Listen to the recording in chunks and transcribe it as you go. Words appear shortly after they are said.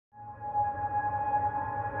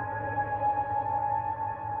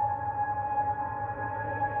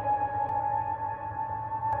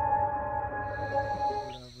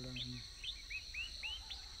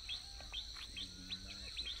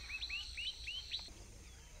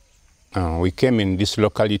We came in this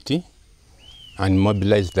locality and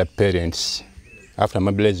mobilized the parents. After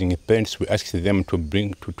mobilizing the parents, we asked them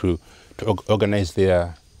to organize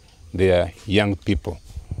their young people,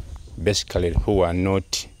 basically who are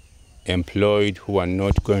not employed, who are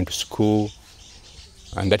not going to school,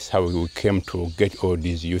 and that's how we came to get all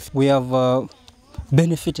these youth. We have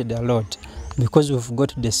benefited a lot because we've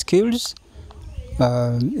got the skills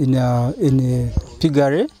in a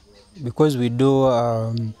piggery, because we do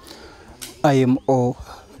IMO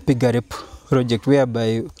piggery project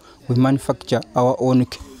whereby we manufacture our own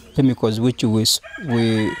chemicals which we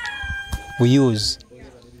use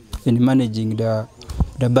in managing the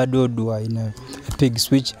bad odor in pigs,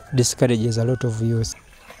 which discourages a lot of youth.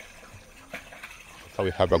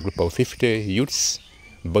 We have a group of 50 youths,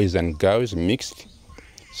 boys and girls mixed.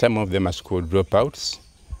 Some of them are school dropouts,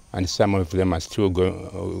 and some of them are still going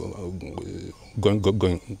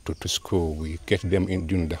to school. We get them in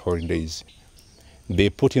during the holidays. They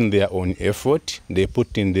put in their own effort, they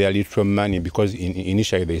put in their little money, because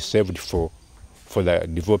initially they saved for the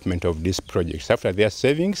development of these projects. After their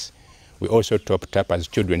savings, we also topped up as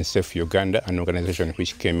Children Safe Uganda, an organization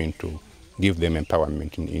which came in to give them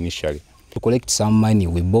empowerment initially. To collect some money,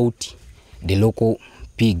 we bought the local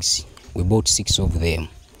pigs. We bought 6 of them.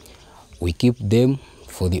 We keep them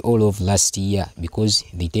for the whole of last year because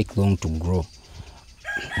they take long to grow.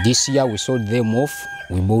 This year we sold them off.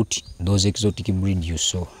 We bought those exotic breeds you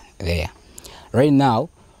saw there. Right now,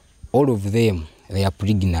 all of them, they are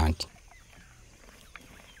pregnant.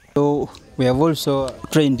 So we have also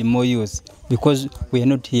trained more youth, because we are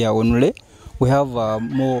not here only. We have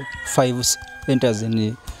more 5 centers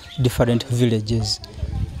in different villages.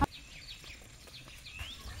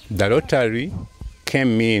 The Rotary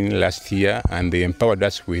came in last year and they empowered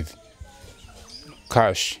us with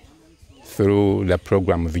cash through the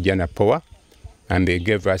program Vijana Poa, and they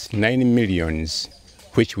gave us 9 million,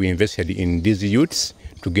 which we invested in these youths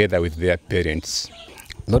together with their parents.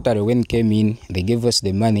 Rotary, when came in, they gave us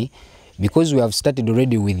the money. Because we have started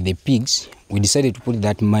already with the pigs, we decided to put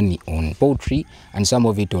that money on poultry and some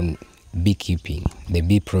of it on beekeeping, the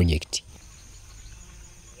bee project.